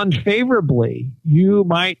respond favorably, you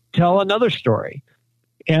might tell another story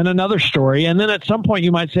and another story. And then at some point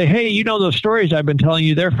you might say, hey, those stories I've been telling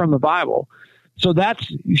you, they're from the Bible. So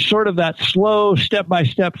that's sort of that slow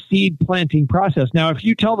step-by-step seed planting process. Now, if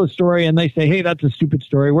you tell the story and they say, hey, that's a stupid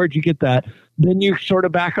story, where'd you get that? Then you sort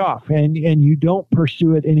of back off and you don't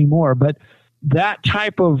pursue it anymore. But that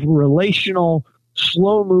type of relational,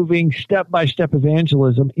 slow-moving, step-by-step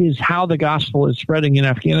evangelism is how the gospel is spreading in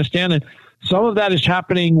Afghanistan. And some of that is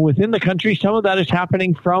happening within the country. Some of that is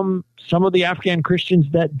happening from some of the Afghan Christians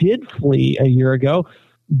that did flee a year ago.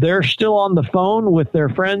 They're still on the phone with their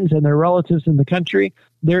friends and their relatives in the country.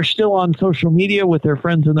 They're still on social media with their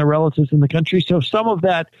friends and their relatives in the country. So some of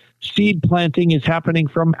that seed planting is happening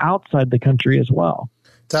from outside the country as well.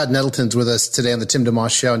 Todd Nettleton's with us today on the Tim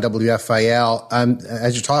DeMoss Show on WFIL.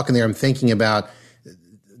 As you're talking there, I'm thinking about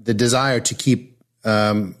the desire to keep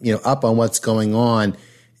up on what's going on.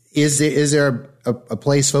 Is there a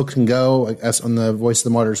place folks can go on the Voice of the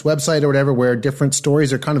Martyrs website or whatever, where different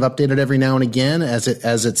stories are kind of updated every now and again as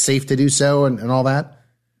it's safe to do so and all that?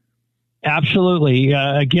 Absolutely.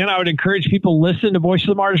 Again, I would encourage people to listen to Voice of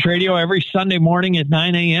the Martyrs Radio every Sunday morning at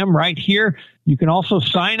 9 a.m. right here. You can also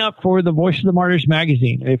sign up for the Voice of the Martyrs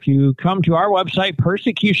magazine. If you come to our website,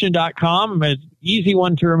 persecution.com, an easy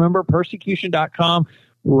one to remember, persecution.com,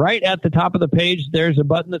 right at the top of the page, there's a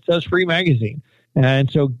button that says free magazine.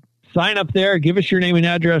 And so sign up there, give us your name and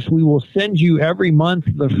address. We will send you every month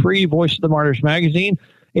the free Voice of the Martyrs magazine.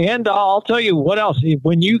 And I'll tell you what else.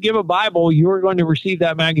 When you give a Bible, you're going to receive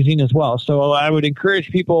that magazine as well. So I would encourage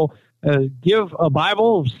people, give a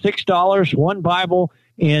Bible, $6, one Bible,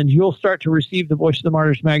 and you'll start to receive the Voice of the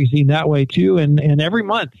Martyrs magazine that way too. And every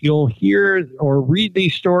month you'll hear or read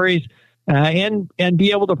these stories and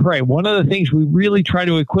be able to pray. One of the things we really try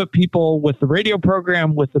to equip people with the radio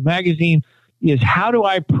program, with the magazine, is how do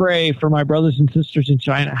I pray for my brothers and sisters in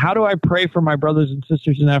China? How do I pray for my brothers and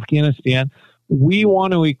sisters in Afghanistan? We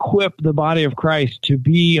want to equip the body of Christ to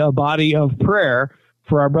be a body of prayer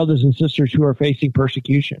for our brothers and sisters who are facing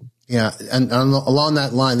persecution. Yeah, and along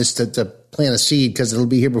that line, this to plant a seed, because it'll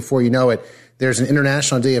be here before you know it, there's an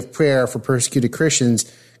International Day of Prayer for Persecuted Christians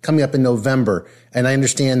coming up in November. And I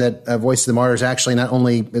understand that Voice of the Martyrs actually not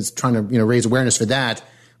only is trying to raise awareness for that,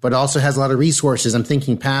 but also has a lot of resources. I'm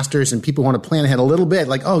thinking pastors and people want to plan ahead a little bit,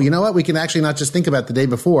 like, oh, you know what? We can actually not just think about the day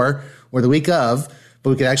before or the week of, but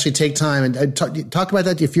we could actually take time and talk about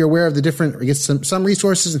that if you're aware of the different, I guess, some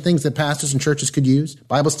resources and things that pastors and churches could use,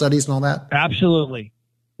 Bible studies and all that. Absolutely.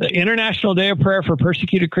 The International Day of Prayer for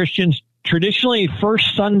Persecuted Christians, traditionally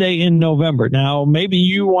first Sunday in November. Now, maybe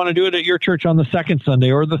you want to do it at your church on the second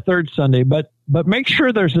Sunday or the third Sunday, but make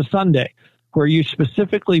sure there's a Sunday where you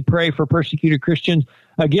specifically pray for persecuted Christians.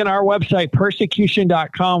 Again, our website,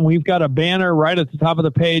 persecution.com, we've got a banner right at the top of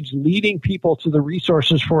the page leading people to the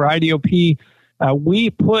resources for IDOP. We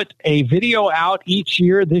put a video out each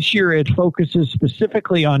year. This year, it focuses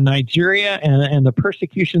specifically on Nigeria and the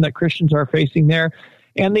persecution that Christians are facing there.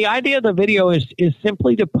 And the idea of the video is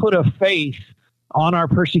simply to put a face on our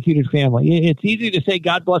persecuted family. It's easy to say,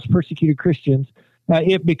 God bless persecuted Christians.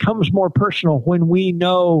 It becomes more personal when we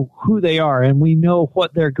know who they are and we know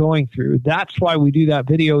what they're going through. That's why we do that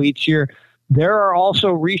video each year. There are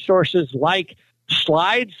also resources like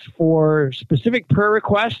slides for specific prayer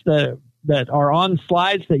requests that are on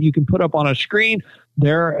slides that you can put up on a screen.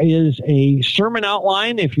 There is a sermon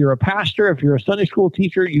outline. If you're a pastor, if you're a Sunday school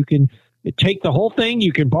teacher, you can take the whole thing.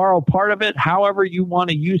 You can borrow part of it, however you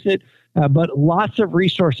want to use it. But lots of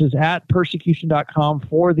resources at persecution.com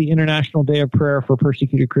for the International Day of Prayer for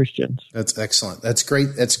Persecuted Christians. That's excellent. That's great.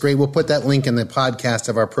 That's great. We'll put that link in the podcast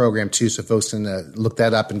of our program, too, so folks can look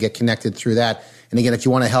that up and get connected through that. And again, if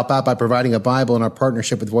you want to help out by providing a Bible in our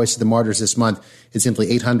partnership with Voice of the Martyrs this month, it's simply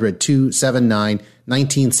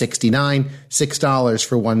 800-279-1969, $6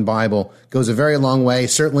 for one Bible. Goes a very long way.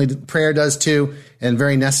 Certainly prayer does too, and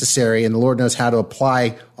very necessary. And the Lord knows how to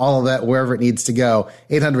apply all of that wherever it needs to go.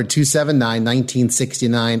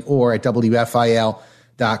 800-279-1969 or at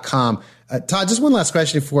WFIL.com. Todd, just one last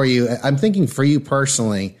question for you. I'm thinking for you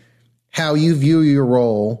personally, how you view your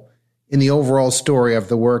role in the overall story of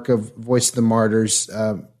the work of Voice of the Martyrs.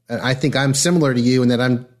 I think I'm similar to you in that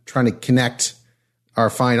I'm trying to connect our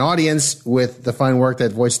fine audience with the fine work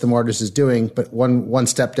that Voice of the Martyrs is doing. But one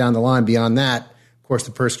step down the line beyond that, of course,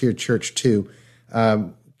 the persecuted church too.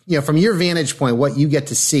 From your vantage point, what you get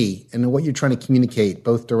to see and what you're trying to communicate,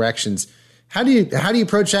 both directions. How do you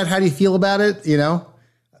approach that? How do you feel about it?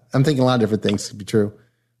 I'm thinking a lot of different things could be true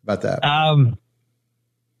about that.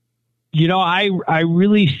 I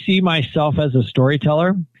really see myself as a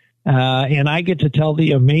storyteller, and I get to tell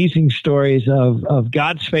the amazing stories of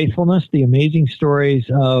God's faithfulness, the amazing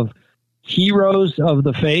stories of heroes of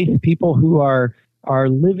the faith, people who are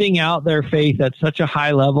living out their faith at such a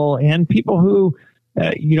high level, and people who,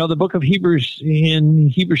 the book of Hebrews, in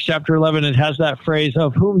Hebrews chapter 11, it has that phrase,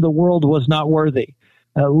 of whom the world was not worthy.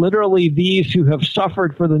 Literally, these who have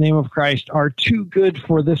suffered for the name of Christ are too good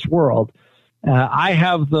for this world. I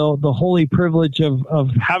have the holy privilege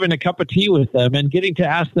of having a cup of tea with them and getting to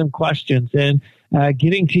ask them questions and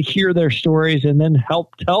getting to hear their stories and then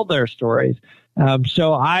help tell their stories.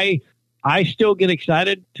 So I still get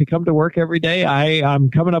excited to come to work every day.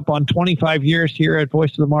 I'm coming up on 25 years here at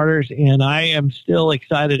Voice of the Martyrs, and I am still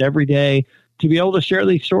excited every day to be able to share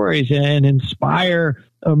these stories and inspire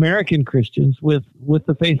American Christians with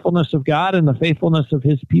the faithfulness of God and the faithfulness of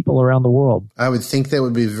his people around the world. I would think that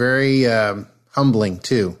would be very humbling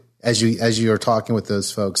too, as you are talking with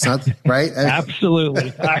those folks, right?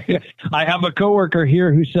 Absolutely. I have a coworker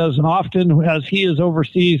here who says often, as he is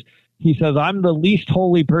overseas, he says, I'm the least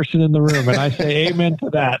holy person in the room. And I say amen to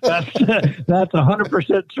that. That's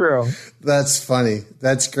 100% true. That's funny.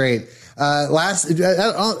 That's great.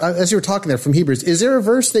 As you were talking there from Hebrews, is there a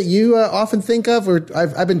verse that you often think of? Or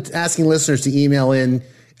I've been asking listeners to email in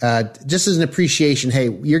just as an appreciation. Hey,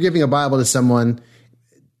 you're giving a Bible to someone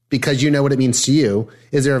because you know what it means to you.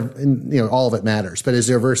 Is there, all of it matters, but is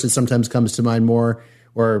there a verse that sometimes comes to mind more,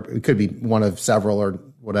 or it could be one of several or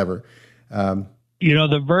whatever?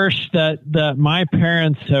 The verse that my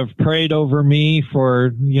parents have prayed over me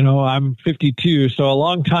for, I'm 52, so a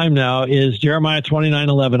long time now, is Jeremiah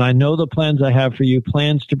 29:11. I know the plans I have for you,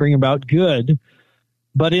 plans to bring about good.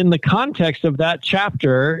 But in the context of that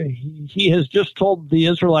chapter, he has just told the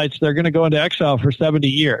Israelites they're going to go into exile for 70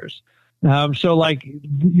 years. So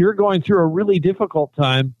you're going through a really difficult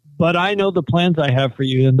time, but I know the plans I have for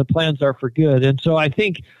you, and the plans are for good. And so I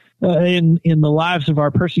think in the lives of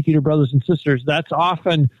our persecuted brothers and sisters, that's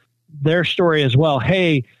often their story as well.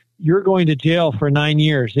 Hey, you're going to jail for 9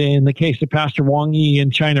 years. In the case of Pastor Wang Yi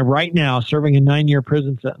in China right now, serving a 9-year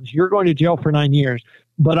prison sentence, you're going to jail for 9 years.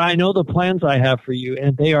 But I know the plans I have for you,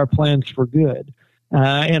 and they are plans for good.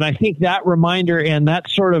 And I think that reminder and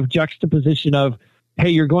that sort of juxtaposition of,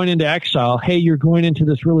 hey, you're going into exile. Hey, you're going into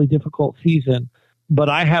this really difficult season, but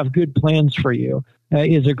I have good plans for you.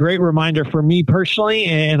 Is a great reminder for me personally,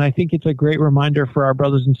 and I think it's a great reminder for our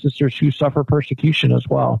brothers and sisters who suffer persecution as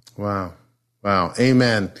well. Wow.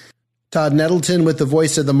 Amen. Todd Nettleton with the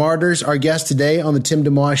Voice of the Martyrs, our guest today on the Tim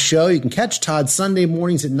DeMoss Show. You can catch Todd Sunday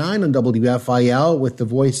mornings at 9 on WFIL with the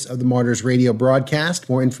Voice of the Martyrs radio broadcast.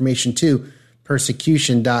 More information too,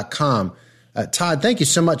 persecution.com. Todd, thank you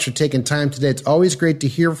so much for taking time today. It's always great to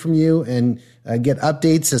hear from you and get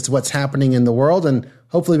updates as to what's happening in the world. And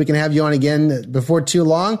hopefully we can have you on again before too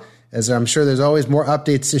long, as I'm sure there's always more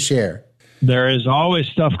updates to share. There is always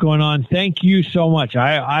stuff going on. Thank you so much.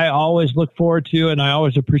 I always look forward to and I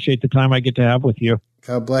always appreciate the time I get to have with you.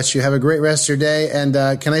 God bless you. Have a great rest of your day. And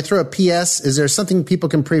can I throw a PS? Is there something people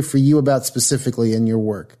can pray for you about specifically in your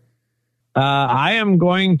work? I am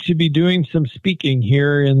going to be doing some speaking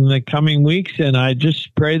here in the coming weeks, and I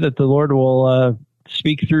just pray that the Lord will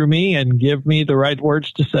speak through me and give me the right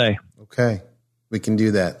words to say. Okay. We can do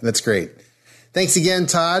that. That's great. Thanks again,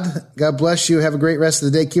 Todd. God bless you. Have a great rest of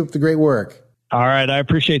the day. Keep up the great work. All right. I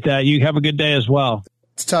appreciate that. You have a good day as well.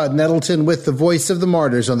 It's Todd Nettleton with the Voice of the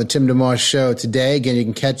Martyrs on the Tim DeMoss Show today. Again, you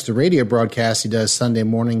can catch the radio broadcast he does Sunday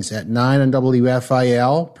mornings at 9 on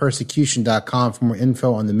WFIL, persecution.com for more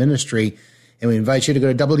info on the ministry. And we invite you to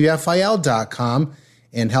go to WFIL.com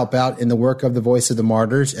and help out in the work of the Voice of the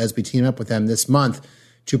Martyrs as we team up with them this month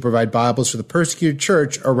to provide Bibles for the persecuted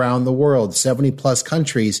church around the world, 70 plus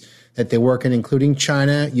countries that they work in, including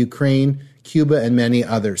China, Ukraine, Cuba, and many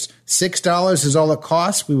others. $6 is all it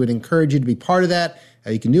costs. We would encourage you to be part of that.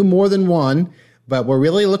 You can do more than one, but we're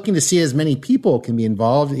really looking to see as many people can be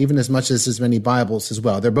involved, even as much as many Bibles as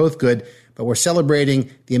well. They're both good, but we're celebrating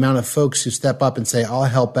the amount of folks who step up and say, I'll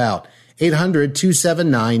help out.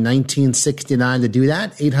 800-279-1969 to do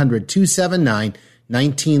that,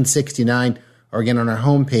 800-279-1969, or again on our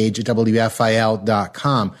homepage at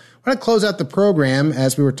WFIL.com. I want to close out the program.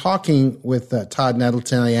 As we were talking with Todd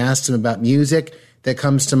Nettleton, I asked him about music that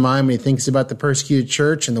comes to mind when he thinks about the persecuted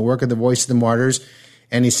church and the work of the Voice of the Martyrs.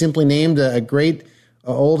 And he simply named a great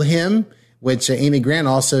old hymn, which Amy Grant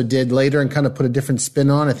also did later and kind of put a different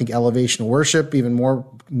spin on. I think Elevation Worship, even more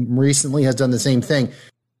recently, has done the same thing.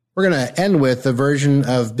 We're going to end with a version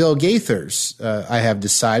of Bill Gaither's, I have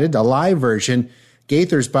decided, a live version.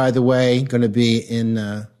 Gaither's, by the way, going to be in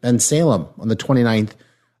Bensalem on the 29th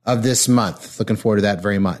of this month. Looking forward to that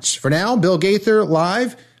very much. For now, Bill Gaither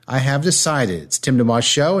live, I have decided. It's Tim DeMoss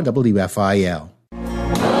Show and WFIL.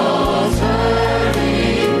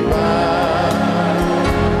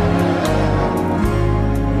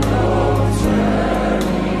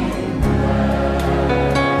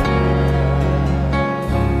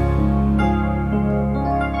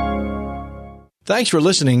 Thanks for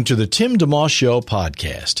listening to the Tim DeMoss Show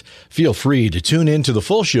podcast. Feel free to tune in to the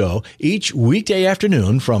full show each weekday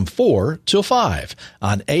afternoon from 4 till 5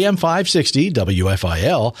 on AM 560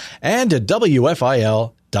 WFIL and at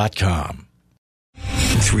WFIL.com.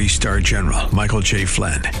 3-star General Michael J.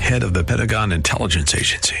 Flynn, head of the Pentagon Intelligence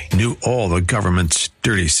Agency, knew all the government's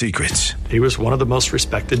dirty secrets. He was one of the most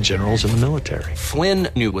respected generals in the military. Flynn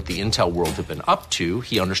knew what the intel world had been up to.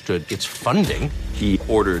 He understood its funding. He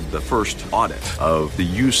ordered the first audit of the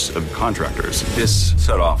use of contractors. This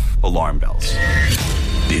set off alarm bells.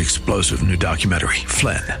 The explosive new documentary,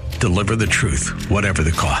 Flynn, Deliver the Truth, Whatever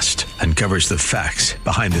the Cost, uncovers the facts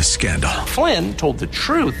behind this scandal. Flynn told the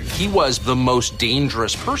truth. He was the most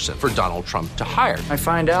dangerous person for Donald Trump to hire. I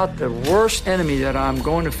find out the worst enemy that I'm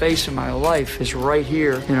going to face in my life is right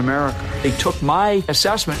here in America. They took my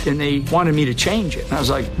assessment and they wanted me to change it. And I was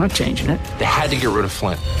like, I'm not changing it. They had to get rid of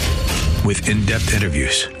Flynn. With in-depth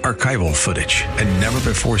interviews, archival footage, and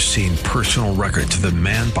never-before-seen personal records of the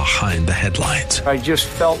man behind the headlines. I just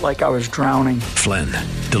felt like I was drowning. Flynn,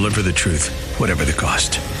 Deliver the Truth, Whatever the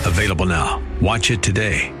Cost. Available now. Watch it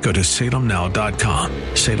today. Go to salemnow.com.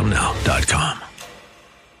 salemnow.com.